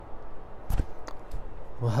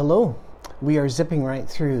Well, hello. We are zipping right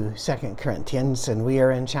through 2nd Corinthians, and we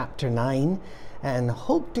are in chapter 9, and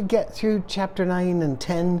hope to get through chapter 9 and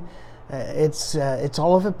 10. It's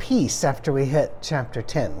all of a piece after we hit chapter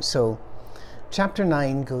 10. So chapter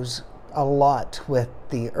 9 goes a lot with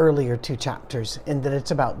the earlier two chapters in that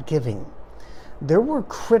it's about giving. There were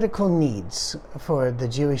critical needs for the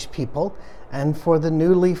Jewish people and for the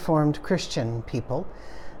newly formed Christian people.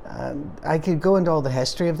 I could go into all the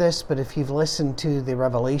history of this, but if you've listened to the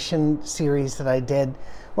Revelation series that I did,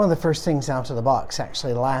 one of the first things out of the box,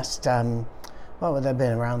 actually last, what would that have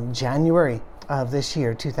been, around January of this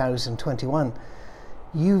year, 2021,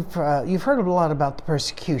 you've heard a lot about the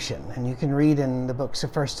persecution, and you can read in the books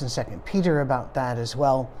of 1st and 2nd Peter about that as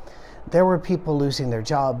well. There were people losing their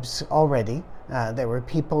jobs already. There were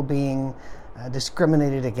people being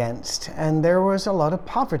discriminated against, and there was a lot of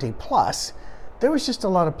poverty. Plus, there was just a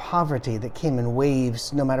lot of poverty that came in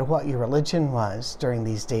waves, no matter what your religion was during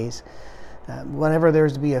these days. Whenever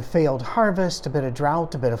there's to be a failed harvest, a bit of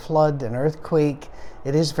drought, a bit of flood, an earthquake,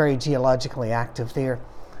 it is very geologically active there.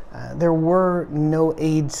 There were no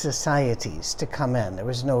aid societies to come in. There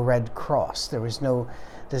was no Red Cross. There was no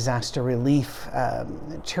disaster relief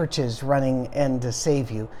churches running in to save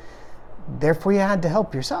you. Therefore, you had to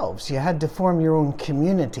help yourselves. You had to form your own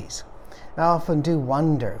communities. I often do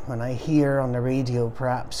wonder when I hear on the radio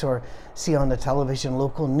perhaps or see on the television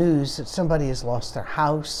local news that somebody has lost their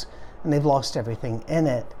house and they've lost everything in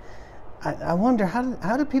it. I wonder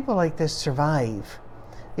how do people like this survive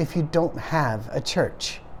if you don't have a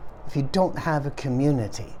church, if you don't have a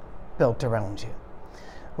community built around you?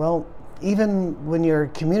 Well, even when your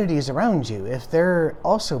community is around you, if they're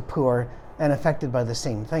also poor and affected by the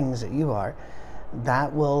same things that you are,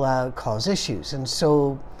 that will cause issues. And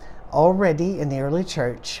so already in the early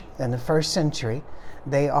church, in the first century,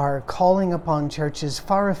 they are calling upon churches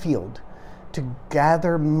far afield to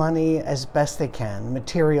gather money as best they can,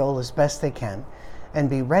 material as best they can, and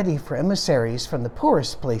be ready for emissaries from the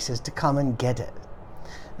poorest places to come and get it.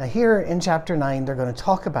 Now here in chapter 9, they're going to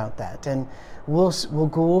talk about that, and we'll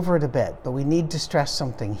go over it a bit, but we need to stress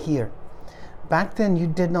something here. Back then, you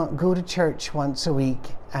did not go to church once a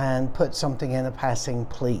week and put something in a passing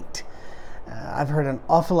plate. I've heard an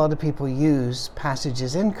awful lot of people use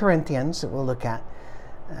passages in Corinthians that we'll look at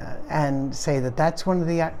and say that that's one of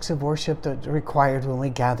the acts of worship that's required when we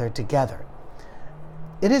gather together.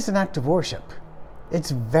 It is an act of worship.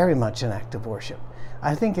 It's very much an act of worship.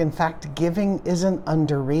 I think, in fact, giving is an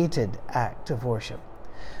underrated act of worship.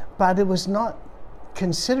 But it was not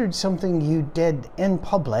considered something you did in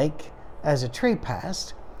public as a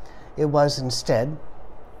trespass. It was instead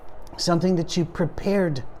something that you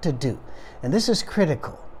prepared to do. And this is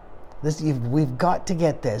critical. We've got to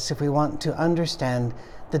get this if we want to understand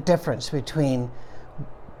the difference between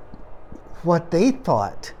what they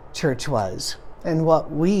thought church was and what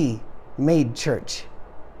we made church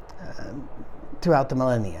throughout the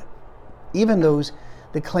millennia. Even those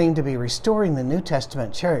that claim to be restoring the New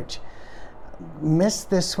Testament church miss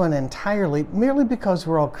this one entirely, merely because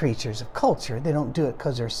we're all creatures of culture. They don't do it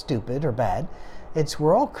because they're stupid or bad.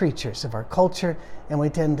 We're all creatures of our culture, and we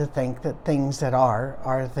tend to think that things that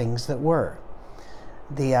are things that were.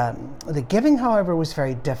 The giving, however, was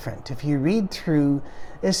very different. If you read through,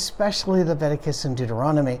 especially Leviticus and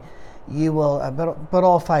Deuteronomy, you will, but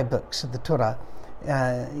all 5 books of the Torah,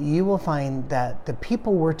 you will find that the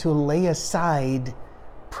people were to lay aside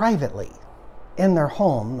privately in their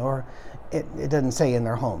home, or it doesn't say in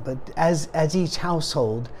their home, but as each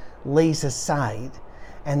household lays aside.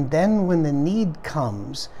 And then when the need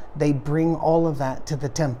comes, they bring all of that to the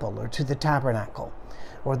temple or to the tabernacle,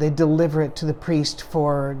 or they deliver it to the priest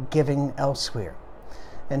for giving elsewhere.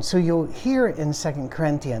 And so you'll hear in 2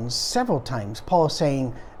 Corinthians several times Paul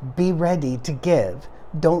saying, be ready to give.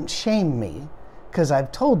 Don't shame me, because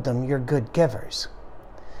I've told them you're good givers.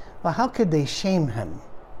 Well, how could they shame him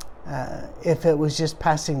if it was just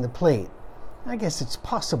passing the plate? I guess it's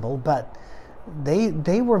possible, but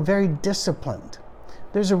they were very disciplined.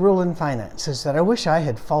 There's a rule in finances that I wish I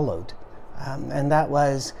had followed, and that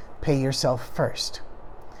was pay yourself first.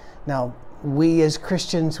 Now, we as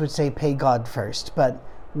Christians would say pay God first, but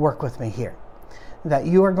work with me here. That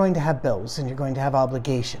you are going to have bills and you're going to have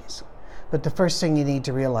obligations. But the first thing you need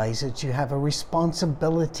to realize is you have a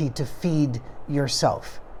responsibility to feed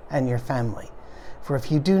yourself and your family. For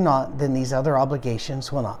if you do not, then these other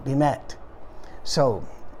obligations will not be met. So,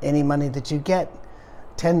 any money that you get,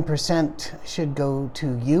 10% should go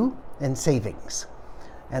to you in savings,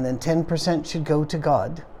 and then 10% should go to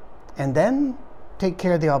God, and then take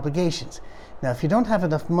care of the obligations. Now, if you don't have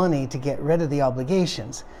enough money to get rid of the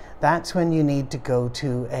obligations, that's when you need to go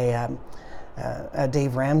to a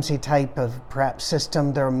Dave Ramsey type of perhaps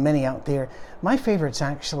system. There are many out there. My favorite's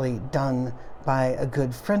actually done by a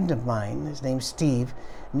good friend of mine. His name's Steve,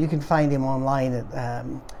 and you can find him online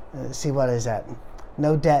at, see what is that?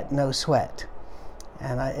 No Debt, No Sweat.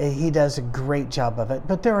 And he does a great job of it.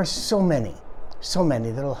 But there are so many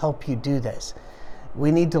that'll help you do this.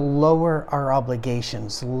 We need to lower our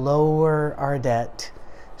obligations, lower our debt,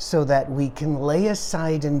 so that we can lay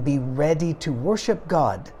aside and be ready to worship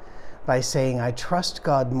God by saying, I trust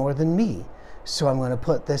God more than me, so I'm going to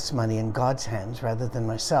put this money in God's hands rather than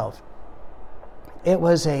myself. It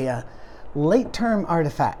was a late-term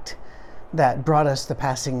artifact that brought us the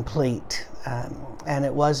passing plate, and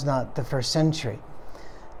it was not the first century.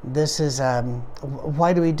 This is,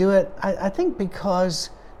 why do we do it? I think because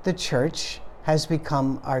the church has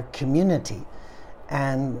become our community,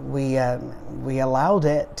 and we allowed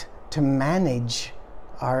it to manage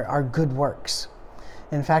our good works.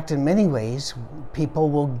 In fact, in many ways, people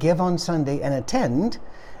will give on Sunday and attend,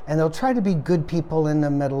 and they'll try to be good people in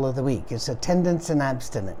the middle of the week. It's attendance and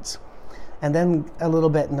abstinence, and then a little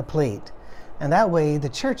bit in the plate. And that way, the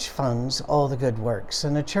church funds all the good works,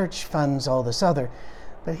 and the church funds all this other.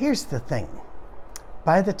 But here's the thing.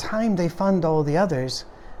 By the time they fund all the others,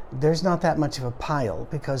 there's not that much of a pile,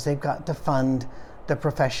 because they've got to fund the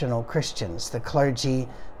professional Christians, the clergy,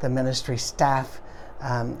 the ministry staff,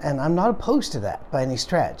 and I'm not opposed to that by any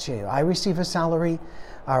stretch. I receive a salary.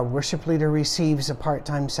 Our worship leader receives a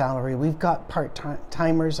part-time salary. We've got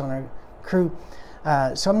part-timers on our crew.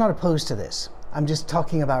 So I'm not opposed to this. I'm just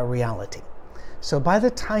talking about reality. So by the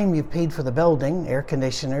time you've paid for the building, air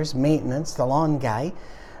conditioners, maintenance, the lawn guy,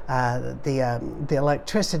 the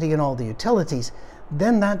electricity and all the utilities,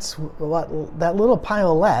 then that's what that little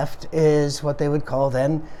pile left is what they would call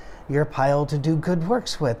then your pile to do good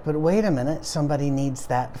works with. But wait a minute, somebody needs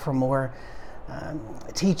that for more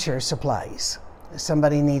teacher supplies.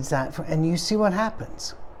 Somebody needs that for, and you see what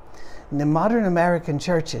happens. In the modern American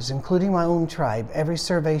churches, including my own tribe, every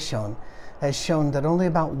survey has shown that only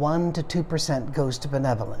about 1 to 2% goes to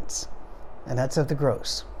benevolence, and that's of the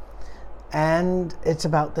gross. And it's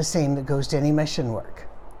about the same that goes to any mission work.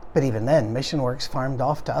 But even then, mission work's farmed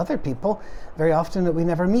off to other people, very often that we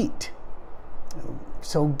never meet.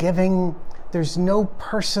 So giving, there's no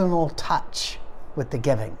personal touch with the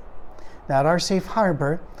giving. Now at our safe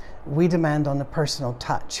harbor, we demand on the personal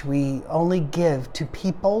touch. We only give to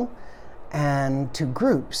people and to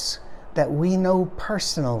groups that we know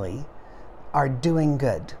personally are doing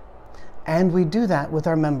good. And we do that with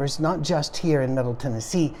our members, not just here in Middle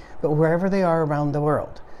Tennessee, but wherever they are around the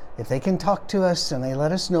world. If they can talk to us and they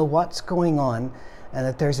let us know what's going on and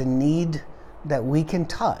that there's a need that we can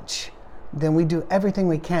touch, then we do everything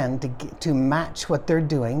we can to match what they're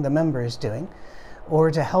doing, the member is doing,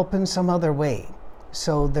 or to help in some other way.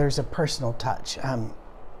 So there's a personal touch.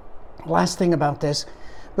 Last thing about this,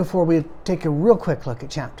 before we take a real quick look at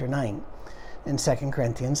chapter 9 in 2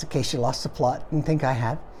 Corinthians, in case you lost the plot and think I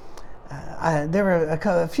have. There were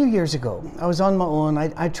a few years ago, I was on my own.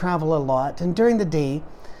 I travel a lot, and during the day,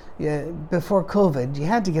 before COVID, you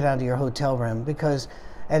had to get out of your hotel room because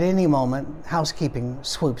at any moment, housekeeping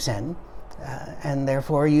swoops in, and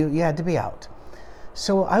therefore you had to be out.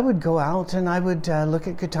 So I would go out and I would look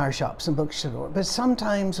at guitar shops and bookstores. But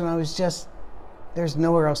sometimes when I was there's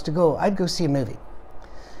nowhere else to go, I'd go see a movie.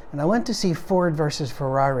 And I went to see Ford versus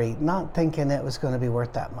Ferrari, not thinking it was going to be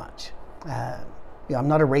worth that much. I'm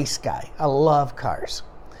not a race guy. I love cars.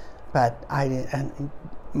 But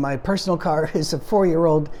my personal car is a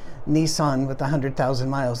 4-year-old Nissan with 100,000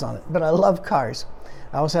 miles on it. But I love cars.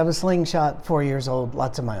 I also have a Slingshot, 4 years old,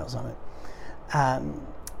 lots of miles on it.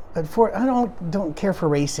 But I don't care for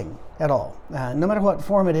racing at all, no matter what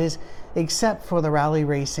form it is, except for the rally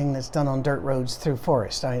racing that's done on dirt roads through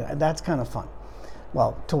forest. That's kind of fun.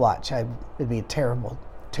 Well, to watch. It'd be a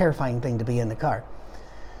terrifying thing to be in the car.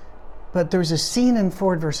 But there's a scene in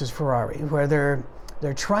Ford versus Ferrari where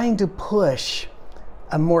they're trying to push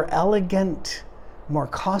a more elegant, more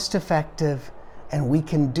cost-effective, and we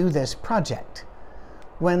can do this project.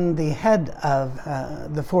 When the head of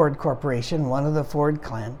the Ford Corporation, one of the Ford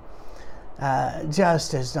clan,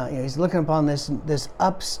 just is not, he's looking upon this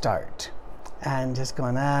upstart and just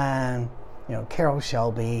going, Carroll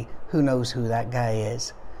Shelby, who knows who that guy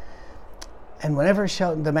is. And whenever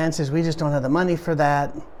the man says, we just don't have the money for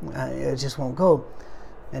that, it just won't go.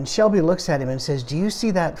 And Shelby looks at him and says, do you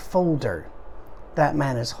see that folder that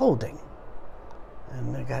man is holding?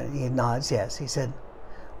 And the guy, he nods, yes. He said,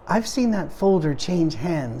 I've seen that folder change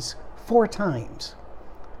hands 4 times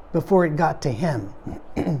before it got to him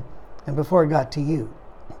and before it got to you.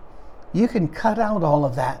 You can cut out all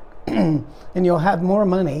of that and you'll have more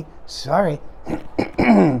money. Sorry.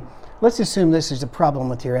 Let's assume this is a problem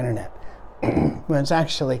with your internet when it's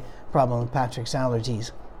actually a problem with Patrick's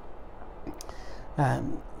allergies.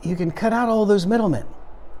 You can cut out all those middlemen.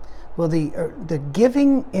 Well, the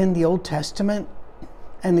giving in the Old Testament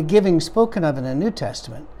and the giving spoken of in the New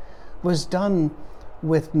Testament was done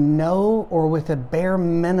with no or with a bare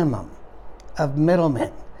minimum of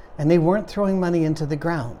middlemen. And they weren't throwing money into the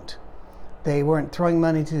ground. They weren't throwing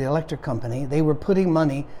money to the electric company. They were putting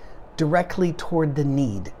money directly toward the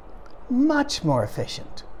need. Much more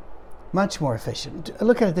efficient. Much more efficient.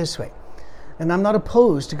 Look at it this way. And I'm not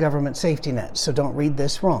opposed to government safety nets, so don't read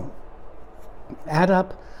this wrong. Add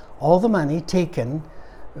up all the money taken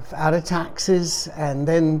out of taxes and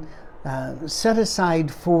then set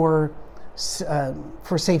aside for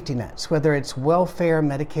safety nets, whether it's welfare,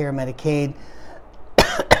 Medicare, Medicaid,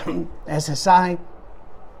 SSI,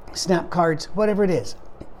 SNAP cards, whatever it is.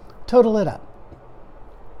 Total it up.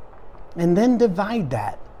 And then divide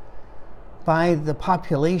that by the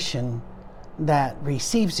population that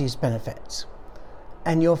receives these benefits.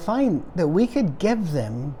 And you'll find that we could give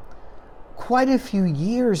them quite a few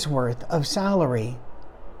years' worth of salary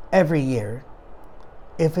every year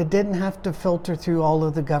if it didn't have to filter through all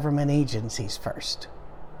of the government agencies first.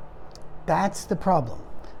 That's the problem.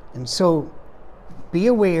 And so be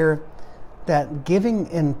aware that giving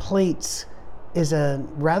in plates is a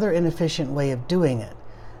rather inefficient way of doing it.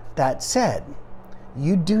 That said,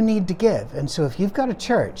 you do need to give. And so if you've got a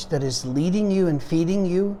church that is leading you and feeding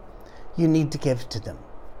you, you need to give to them.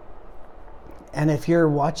 And if you're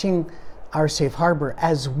watching Our Safe Harbor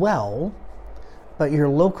as well, but your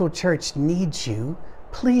local church needs you,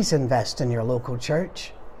 please invest in your local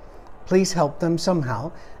church. Please help them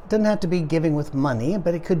somehow. It doesn't have to be giving with money,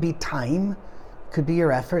 but it could be time, could be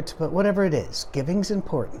your effort, but whatever it is, giving's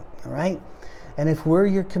important, all right? And if we're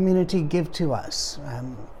your community, give to us.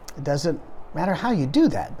 It doesn't matter how you do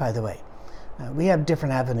that, by the way. We have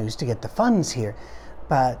different avenues to get the funds here,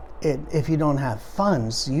 but if you don't have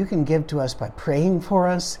funds, you can give to us by praying for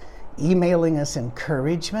us, emailing us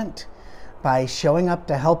encouragement, by showing up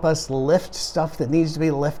to help us lift stuff that needs to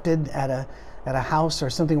be lifted at a house or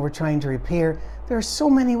something we're trying to repair. There are so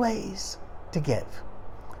many ways to give,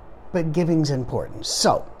 but giving's important.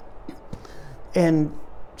 So, in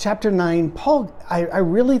chapter 9, Paul, I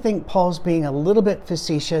really think Paul's being a little bit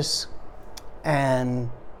facetious and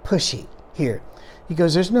pushy here. He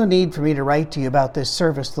goes, there's no need for me to write to you about this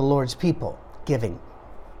service to the Lord's people, giving.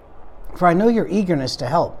 For I know your eagerness to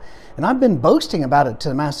help. And I've been boasting about it to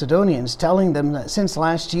the Macedonians, telling them that since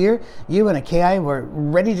last year, you and Achaia were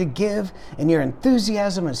ready to give, and your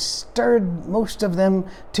enthusiasm has stirred most of them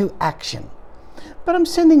to action. But I'm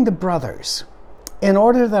sending the brothers, in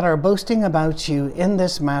order that our boasting about you in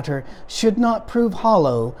this matter should not prove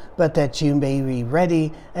hollow, but that you may be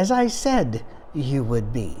ready, as I said you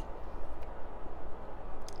would be.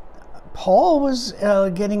 Paul was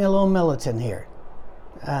getting a little militant here.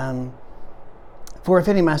 For if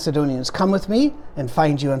any Macedonians come with me and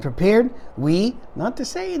find you unprepared, we, not to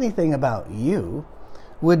say anything about you,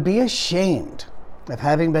 would be ashamed of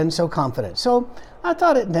having been so confident. So I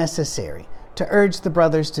thought it necessary to urge the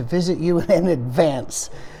brothers to visit you in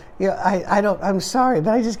advance. You know, I'm sorry,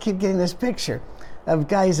 but I just keep getting this picture of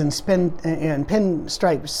guys in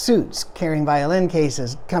pinstripe suits carrying violin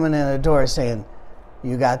cases coming in the door saying,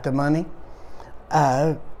 you got the money?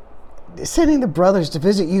 Sending the brothers to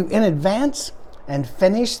visit you in advance and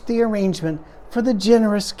finish the arrangement for the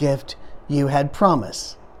generous gift you had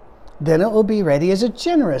promised. Then it will be ready as a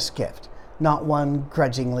generous gift, not one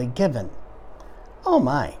grudgingly given. Oh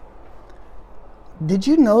my. Did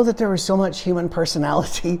you know that there was so much human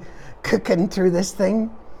personality cooking through this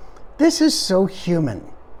thing? This is so human.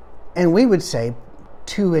 And we would say,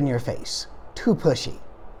 too in your face, too pushy.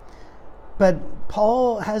 But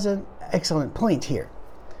Paul has an excellent point here.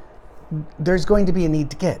 There's going to be a need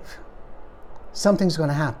to give. Something's going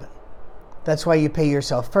to happen. That's why you pay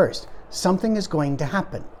yourself first. Something is going to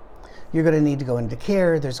happen. You're going to need to go into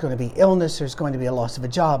care. There's going to be illness. There's going to be a loss of a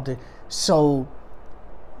job. So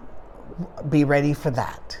be ready for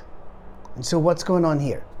that. And so what's going on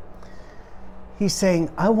here? He's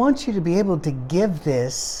saying, I want you to be able to give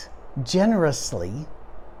this generously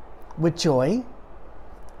with joy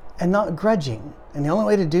and not grudging. And the only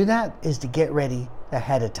way to do that is to get ready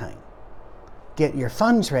ahead of time. Get your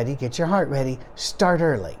funds ready, get your heart ready, start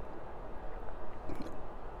early.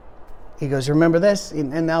 He goes, remember this,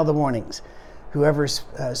 and now the warnings. Whoever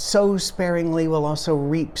sows sparingly will also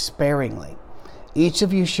reap sparingly. Each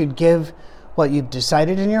of you should give what you've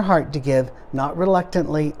decided in your heart to give, not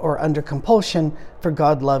reluctantly or under compulsion, for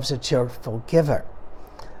God loves a cheerful giver.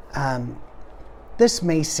 This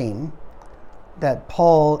may seem that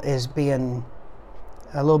Paul is being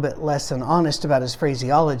a little bit less than honest about his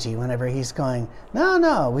phraseology whenever he's going,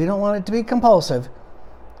 no, we don't want it to be compulsive.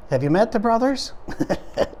 Have you met the brothers?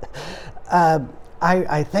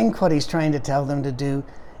 I think what he's trying to tell them to do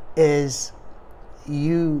is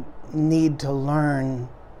you need to learn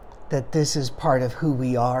that this is part of who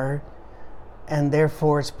we are, and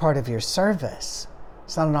therefore it's part of your service.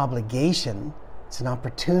 It's not an obligation, it's an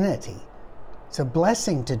opportunity. It's a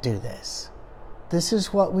blessing to do this. This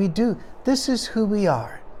is what we do. This is who we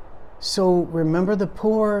are. So remember the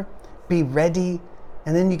poor, be ready,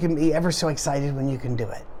 and then you can be ever so excited when you can do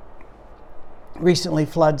it. Recently,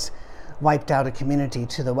 floods wiped out a community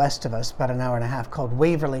to the west of us, about an hour and a half, called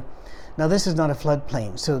Waverly. Now, this is not a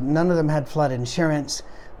floodplain, so none of them had flood insurance,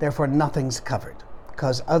 therefore nothing's covered,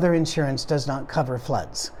 because other insurance does not cover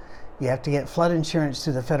floods. You have to get flood insurance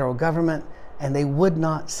through the federal government, and they would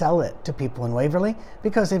not sell it to people in Waverly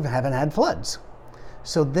because they haven't had floods.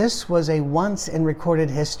 So this was a once in recorded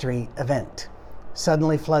history event.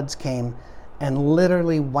 Suddenly floods came and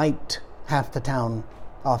literally wiped half the town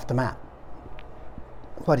off the map.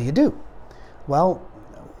 What do you do? Well,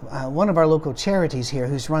 one of our local charities here,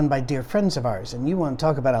 who's run by dear friends of ours, and you want to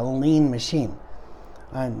talk about a lean machine.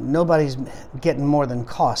 Nobody's getting more than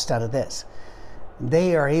cost out of this.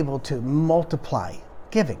 They are able to multiply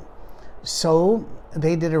giving. So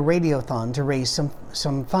they did a radiothon to raise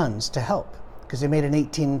some funds to help, because they made an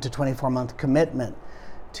 18 to 24 month commitment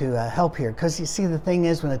to help here. Because you see, the thing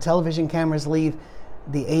is, when the television cameras leave,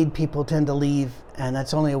 the aid people tend to leave, and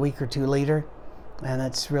that's only a week or two later, and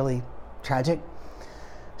it's really tragic.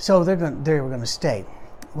 So they were going to stay.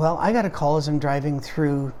 Well, I got a call as I'm driving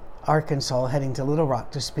through Arkansas, heading to Little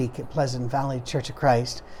Rock to speak at Pleasant Valley Church of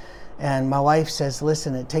Christ. And my wife says,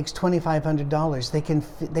 listen, it takes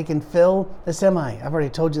 $2,500. They can fill the semi. I've already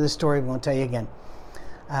told you this story, but I won't tell you again.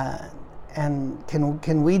 And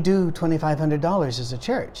can we do $2,500 as a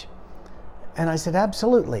church? And I said,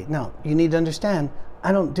 absolutely. No, you need to understand,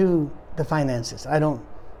 I don't do the finances. I don't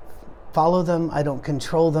follow them. I don't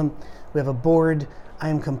control them. We have a board. I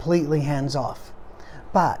am completely hands off.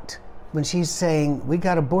 But when she's saying, we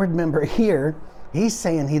got a board member here, he's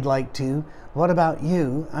saying he'd like to, what about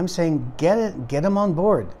you? I'm saying, get him on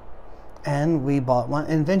board. And we bought one.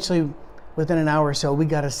 And eventually, within an hour or so, we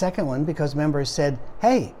got a second one because members said,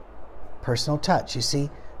 hey, personal touch. You see,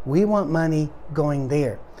 we want money going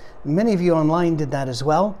there. Many of you online did that as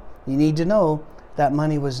well. You need to know that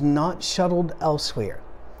money was not shuttled elsewhere.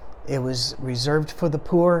 It was reserved for the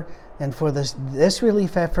poor and for this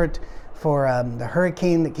relief effort, for the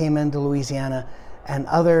hurricane that came into Louisiana, and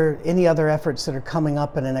any other efforts that are coming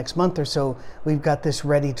up in the next month or so. We've got this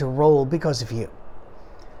ready to roll because of you.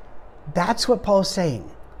 That's what Paul's saying.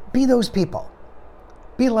 Be those people.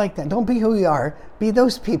 Be like that. Don't be who you are. Be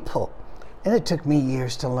those people. And it took me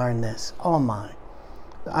years to learn this. Oh my.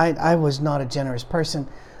 I was not a generous person.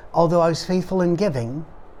 Although I was faithful in giving,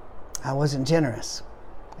 I wasn't generous.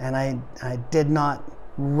 And I did not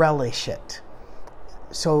relish it.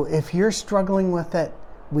 So if you're struggling with it,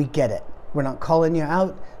 we get it. We're not calling you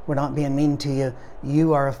out. We're not being mean to you.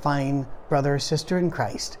 You are a fine brother or sister in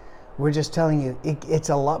Christ. We're just telling you, it's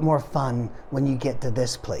a lot more fun when you get to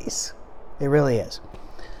this place. It really is.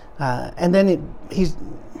 And then he's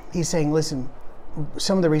saying, listen,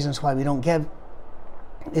 some of the reasons why we don't give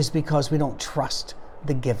is because we don't trust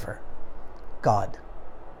the giver, God.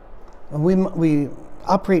 We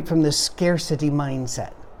operate from this scarcity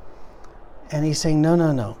mindset. And he's saying,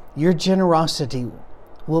 no. Your generosity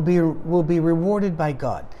will be rewarded by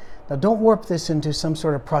God. Now, don't warp this into some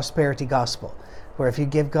sort of prosperity gospel, where if you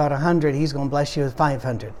give God 100, he's going to bless you with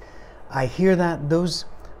 500. I hear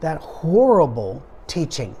that horrible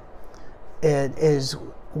teaching. It is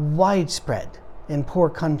widespread in poor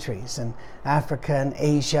countries in Africa and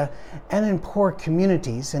Asia, and in poor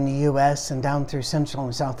communities in the U.S. and down through Central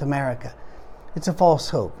and South America. It's a false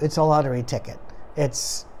hope. It's a lottery ticket.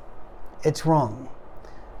 It's wrong.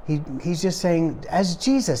 He's just saying, as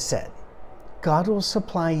Jesus said, God will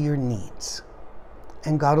supply your needs,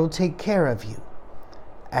 and God will take care of you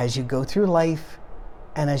as you go through life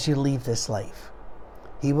and as you leave this life.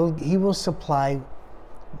 He will supply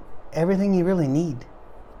everything you really need.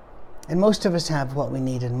 And most of us have what we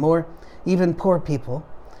need and more. Even poor people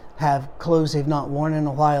have clothes they've not worn in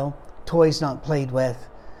a while, toys not played with,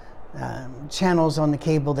 channels on the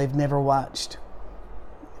cable they've never watched.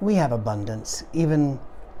 We have abundance.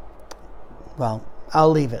 I'll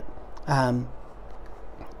leave it.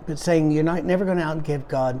 But saying you're never going to outgive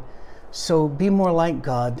God, so be more like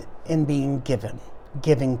God in being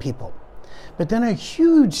giving people. But then a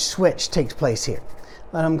huge switch takes place here.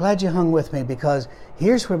 And I'm glad you hung with me, because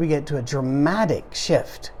here's where we get to a dramatic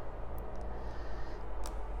shift.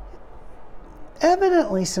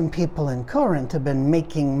 Evidently, some people in Corinth have been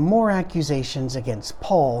making more accusations against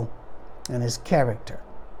Paul and his character.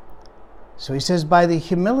 So he says, by the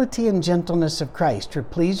humility and gentleness of Christ,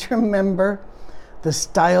 please remember the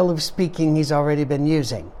style of speaking he's already been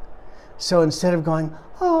using. So instead of going,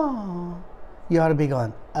 oh, you ought to be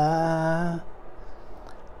going, I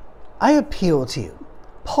appeal to you,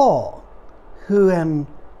 Paul, who am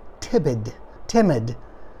timid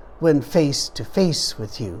when face to face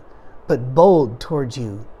with you, but bold towards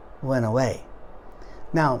you when away.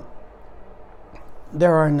 Now,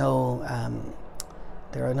 there are no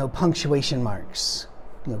punctuation marks,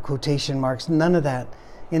 quotation marks, none of that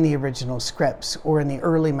in the original scripts or in the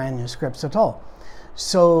early manuscripts at all.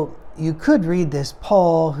 So you could read this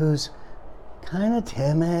Paul, who's kind of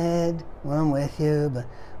timid when I'm with you, but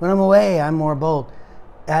when I'm away, I'm more bold.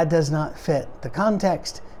 That does not fit the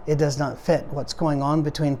context. It does not fit what's going on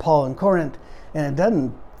between Paul and Corinth, and it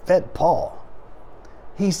doesn't fit Paul.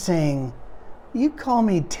 He's saying, you call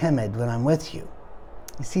me timid when I'm with you.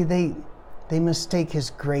 You see, they mistake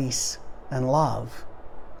his grace and love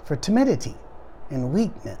for timidity and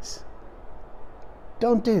weakness.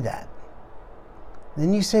 Don't do that.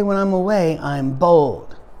 Then you say, when I'm away, I'm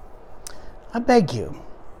bold. I beg you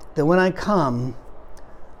that when I come,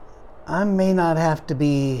 I may not have to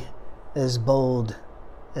be as bold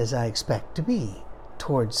as I expect to be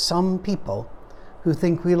towards some people who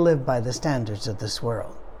think we live by the standards of this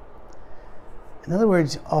world. In other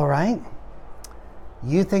words, all right,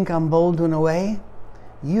 you think I'm bold when away?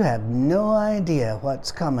 You have no idea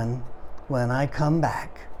what's coming when I come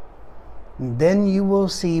back. And then you will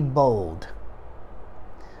see bold.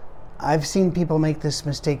 I've seen people make this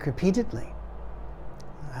mistake repeatedly.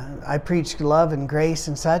 I preach love and grace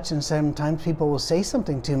and such, and sometimes people will say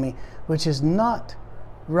something to me which is not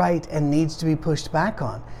right and needs to be pushed back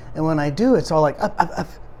on. And when I do, it's all like, up.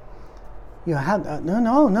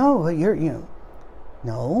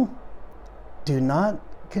 No. Do not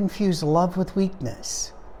confuse love with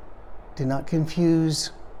weakness. Do not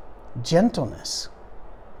confuse gentleness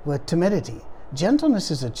with timidity.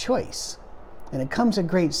 Gentleness is a choice, and it comes at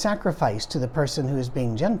great sacrifice to the person who is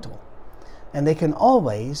being gentle. And they can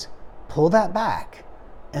always pull that back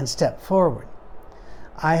and step forward.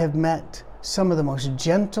 I have met some of the most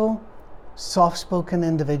gentle, soft-spoken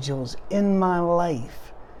individuals in my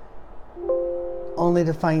life, only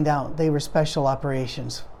to find out they were special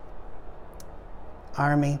operations.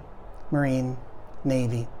 Army, Marine,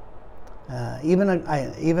 Navy, even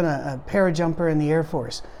a parajumper in the Air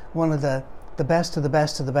Force, one of the best of the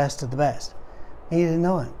best of the best of the best. And he didn't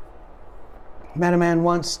know it. Met a man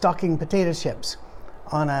once stocking potato chips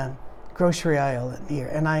on a grocery aisle here,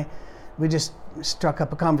 and we just struck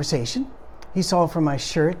up a conversation. He saw from my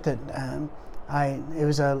shirt that it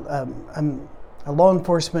was a law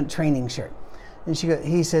enforcement training shirt, and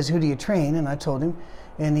he says, "Who do you train?" And I told him,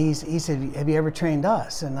 and he said, "Have you ever trained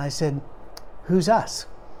us?" And I said, "Who's us?"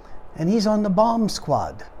 And he's on the bomb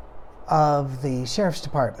squad of the sheriff's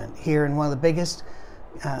department here in one of the biggest,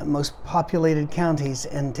 most populated counties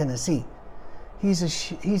in Tennessee.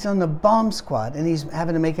 He's on the bomb squad, and he's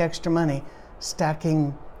having to make extra money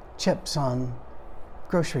stacking chips on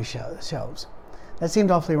grocery shelves. That seemed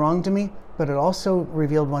awfully wrong to me, but it also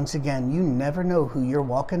revealed once again, you never know who you're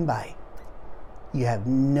walking by. You have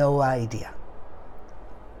no idea.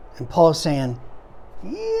 And Paul's saying,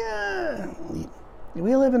 yeah,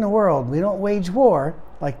 we live in a world. We don't wage war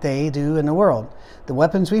like they do in the world. The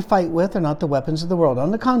weapons we fight with are not the weapons of the world. On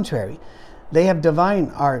the contrary, they have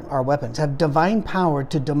our weapons have divine power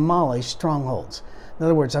to demolish strongholds. In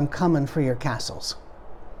other words, I'm coming for your castles.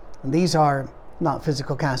 And these are not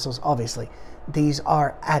physical castles, obviously. These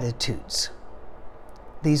are attitudes.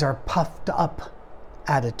 These are puffed up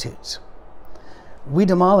attitudes. We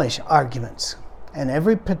demolish arguments and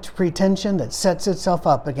every pretension that sets itself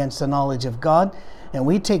up against the knowledge of God, and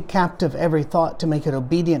we take captive every thought to make it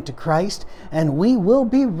obedient to Christ, and we will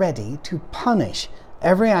be ready to punish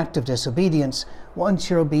every act of disobedience once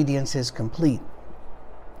your obedience is complete.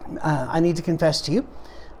 I need to confess to you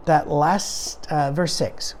that last verse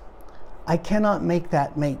 6, I cannot make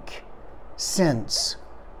that make sense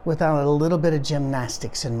without a little bit of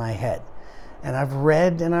gymnastics in my head. And I've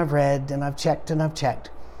read and I've read and I've checked and I've checked,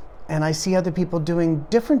 and I see other people doing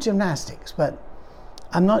different gymnastics, but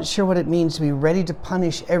I'm not sure what it means to be ready to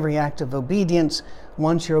punish every act of obedience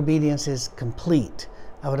once your obedience is complete.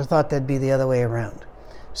 I would have thought that'd be the other way around.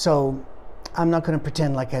 So I'm not going to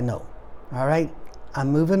pretend like I know. All right? I'm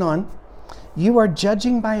moving on. You are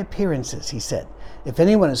judging by appearances, he said, If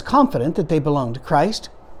anyone is confident that they belong to Christ,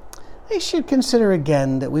 they should consider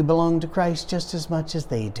again that we belong to Christ just as much as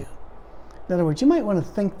they do. In other words, you might want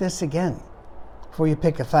to think this again before you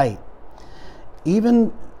pick a fight.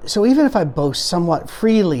 Even if I boast somewhat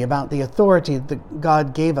freely about the authority that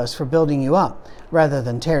God gave us for building you up rather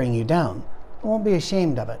than tearing you down, I won't be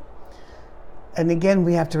ashamed of it. And again,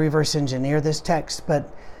 we have to reverse engineer this text,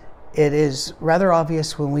 but it is rather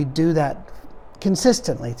obvious when we do that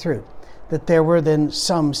consistently through, that there were then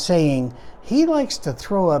some saying, he likes to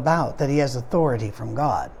throw about that he has authority from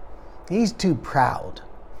God. He's too proud.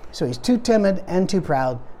 So he's too timid and too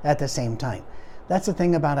proud at the same time. That's the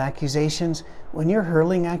thing about accusations. When you're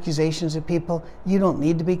hurling accusations at people, you don't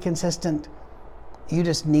need to be consistent. You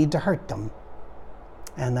just need to hurt them.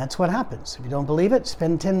 And that's what happens. If you don't believe it,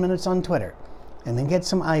 spend 10 minutes on Twitter and then get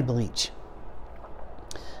some eye bleach.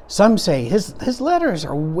 Some say his letters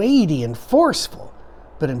are weighty and forceful,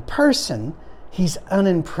 but in person, he's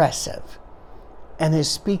unimpressive, and his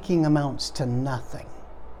speaking amounts to nothing.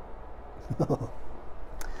 All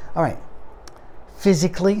right.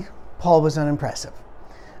 Physically, Paul was unimpressive.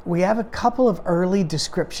 We have a couple of early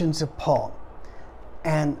descriptions of Paul,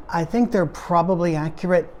 and I think they're probably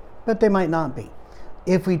accurate, but they might not be.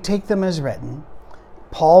 If we take them as written,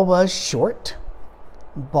 Paul was short,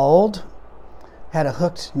 bald, had a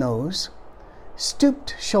hooked nose,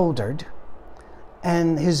 stooped-shouldered,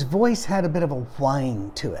 and his voice had a bit of a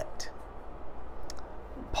whine to it.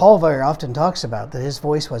 Paul very often talks about that his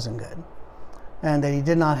voice wasn't good and that he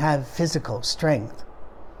did not have physical strength.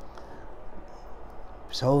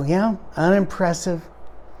 So yeah, unimpressive.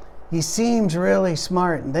 He seems really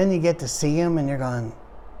smart, and then you get to see him and you're going,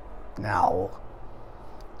 no.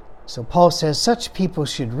 So Paul says such people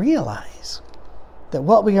should realize that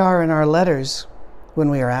what we are in our letters when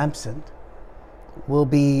we are absent will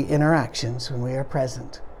be in our actions when we are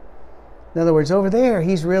present. In other words, over there,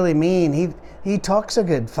 he's really mean. He talks a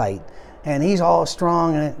good fight, and he's all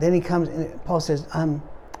strong. And then he comes, and Paul says, I'm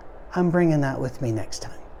bringing that with me next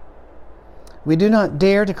time. We do not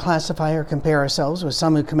dare to classify or compare ourselves with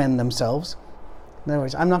some who commend themselves. In other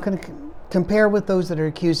words, I'm not going to compare with those that are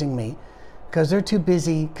accusing me because they're too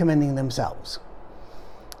busy commending themselves.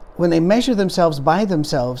 When they measure themselves by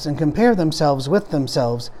themselves and compare themselves with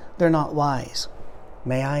themselves, they're not wise.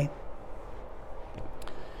 May I?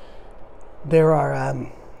 There are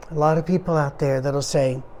a lot of people out there that'll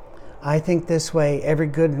say, I think this way, every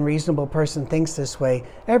good and reasonable person thinks this way,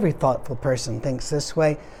 every thoughtful person thinks this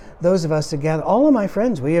way. Those of us together, all of my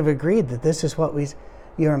friends, we have agreed that this is what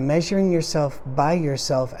you're measuring yourself by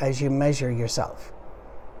yourself as you measure yourself.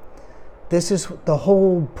 This is the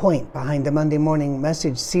whole point behind the Monday morning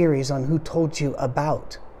message series on Who Told You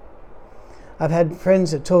About. I've had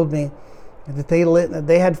friends that told me that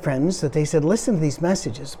they had friends that they said, listen to these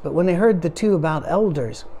messages. But when they heard the two about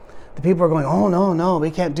elders, the people were going, oh, no,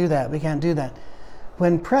 we can't do that. We can't do that.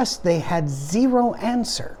 When pressed, they had zero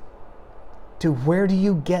answer to where do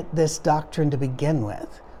you get this doctrine to begin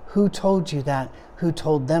with? Who told you that? Who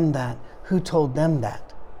told them that? Who told them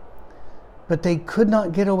that? But they could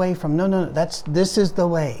not get away from, no, this is the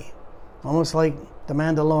way. Almost like the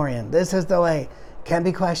Mandalorian. This is the way. Can't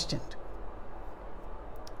be questioned.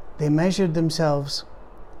 They measured themselves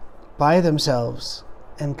by themselves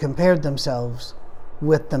and compared themselves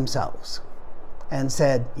with themselves and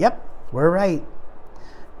said, yep, we're right.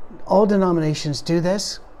 All denominations do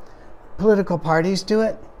this. Political parties do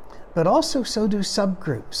it, but also so do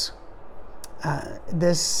subgroups.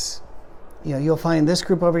 You'll find this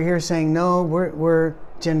group over here saying, no, we're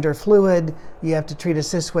gender fluid. You have to treat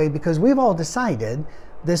us this way because we've all decided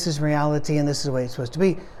this is reality and this is the way it's supposed to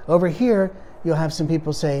be. Over here, you'll have some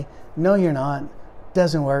people say, no, you're not.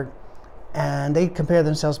 Doesn't work. And they compare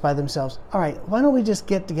themselves by themselves. All right, why don't we just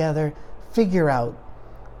get together, figure out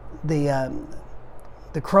the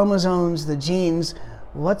chromosomes, the genes,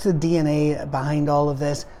 what's the DNA behind all of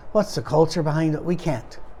this? What's the culture behind it? We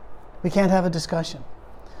can't. We can't have a discussion.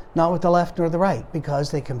 Not with the left nor the right,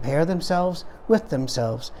 because they compare themselves with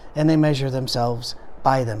themselves and they measure themselves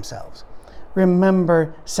by themselves.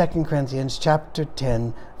 Remember 2 Corinthians chapter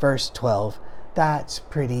 10, verse 12. That's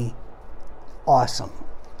pretty awesome.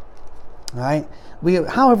 All right. We,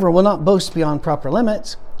 however, will not boast beyond proper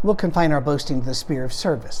limits. We'll confine our boasting to the sphere of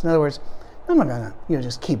service. In other words, I'm not going to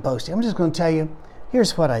just keep boasting. I'm just going to tell you,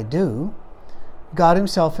 here's what I do. God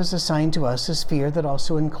himself has assigned to us a sphere that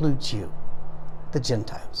also includes you, the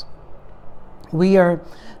Gentiles. We are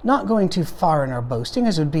not going too far in our boasting,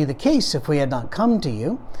 as would be the case if we had not come to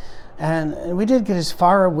you. And we did get as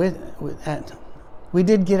far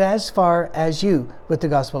as you with the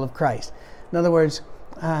gospel of Christ. In other words,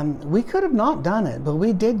 we could have not done it, but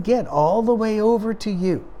we did get all the way over to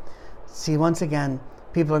you. See, once again,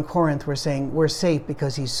 people in Corinth were saying, we're safe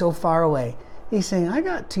because he's so far away. He's saying, I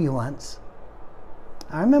got to you once.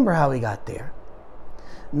 I remember how we got there.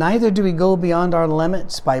 Neither do we go beyond our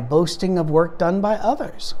limits by boasting of work done by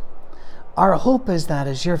others. Our hope is that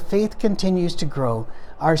as your faith continues to grow,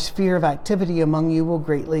 our sphere of activity among you will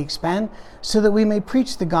greatly expand so that we may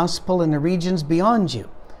preach the gospel in the regions beyond you.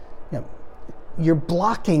 You're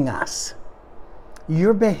blocking us.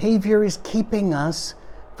 Your behavior is keeping us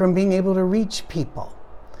from being able to reach people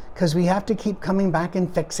because we have to keep coming back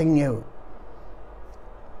and fixing you.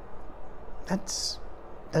 That's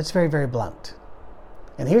very, very blunt.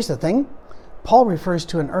 And here's the thing. Paul refers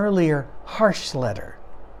to an earlier harsh letter.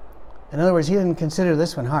 In other words, he didn't consider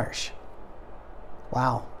this one harsh.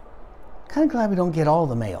 Wow. Kind of glad we don't get all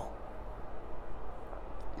the mail.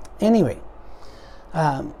 Anyway,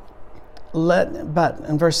 but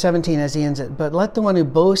in verse 17 as he ends it, but let the one who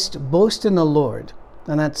boast in the Lord.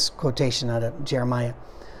 And that's quotation out of Jeremiah.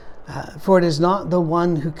 For it is not the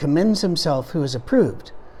one who commends himself who is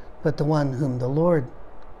approved, but the one whom the Lord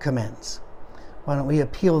commends. Why don't we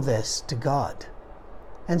appeal this to God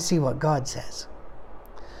and see what God says?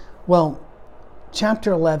 Well,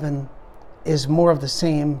 chapter 11 is more of the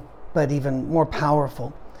same, but even more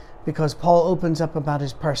powerful, because Paul opens up about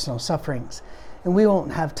his personal sufferings. And we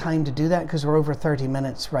won't have time to do that because we're over 30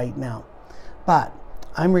 minutes right now. But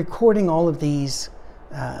I'm recording all of these,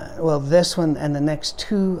 this one and the next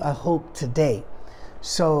two, I hope, today.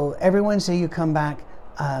 So every Wednesday you come back,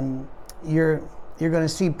 you're going to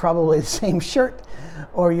see probably the same shirt,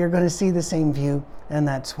 or you're going to see the same view, and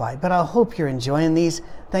that's why. But I hope you're enjoying these.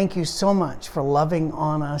 Thank you so much for loving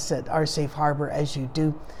on us at Our Safe Harbor as you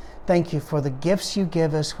do. Thank you for the gifts you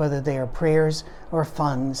give us, whether they are prayers or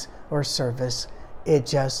funds or service,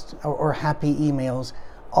 or happy emails.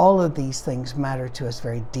 All of these things matter to us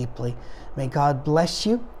very deeply. May God bless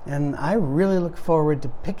you, and I really look forward to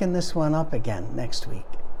picking this one up again next week.